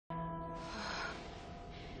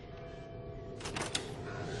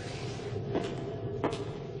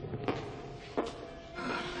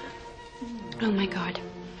Oh, my God.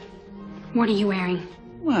 What are you wearing?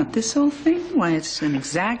 What, this whole thing? Why, it's an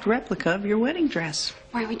exact replica of your wedding dress.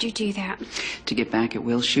 Why would you do that? To get back at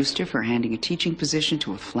Will Schuester for handing a teaching position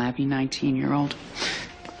to a flabby 19-year-old.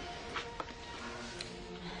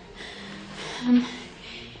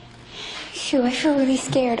 Sue, I feel really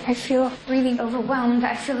scared. I feel really overwhelmed.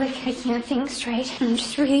 I feel like I can't think straight. I'm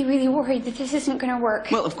just really, really worried that this isn't going to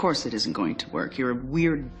work. Well, of course it isn't going to work. You're a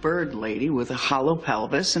weird bird lady with a hollow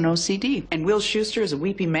pelvis and OCD. And Will Schuester is a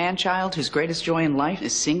weepy man-child whose greatest joy in life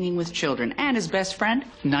is singing with children. And his best friend,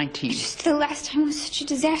 19. Just the last time was such a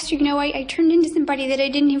disaster. You know, I turned into somebody that I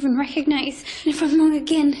didn't even recognize. And if I'm wrong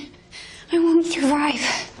again, I won't survive.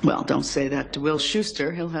 Well, don't say that to Will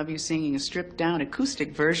Schuester. He'll have you singing a stripped-down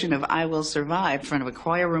acoustic version of I Will Survive in front of a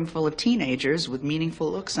choir room full of teenagers with meaningful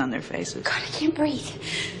looks on their faces. God, I can't breathe.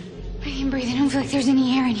 I can't breathe. I don't feel like there's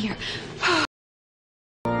any air in here.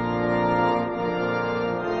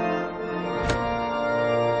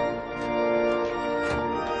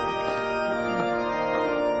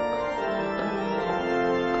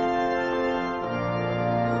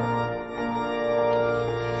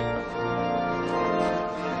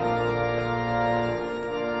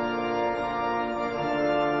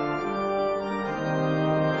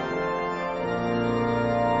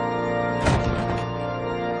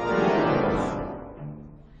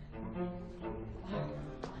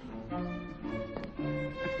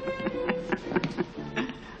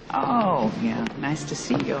 Oh, yeah, nice to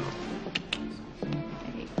see you.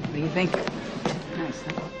 Hey, what do you think? Nice,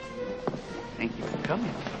 huh? Thank you for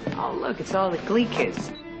coming. Oh, look, it's all the Glee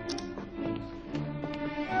kids.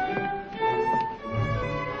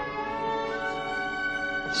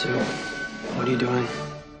 Sue, what are you doing?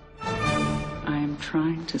 I'm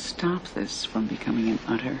trying to stop this from becoming an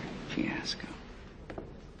utter fiasco.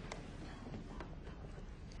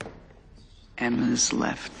 Emma's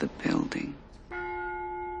left the building.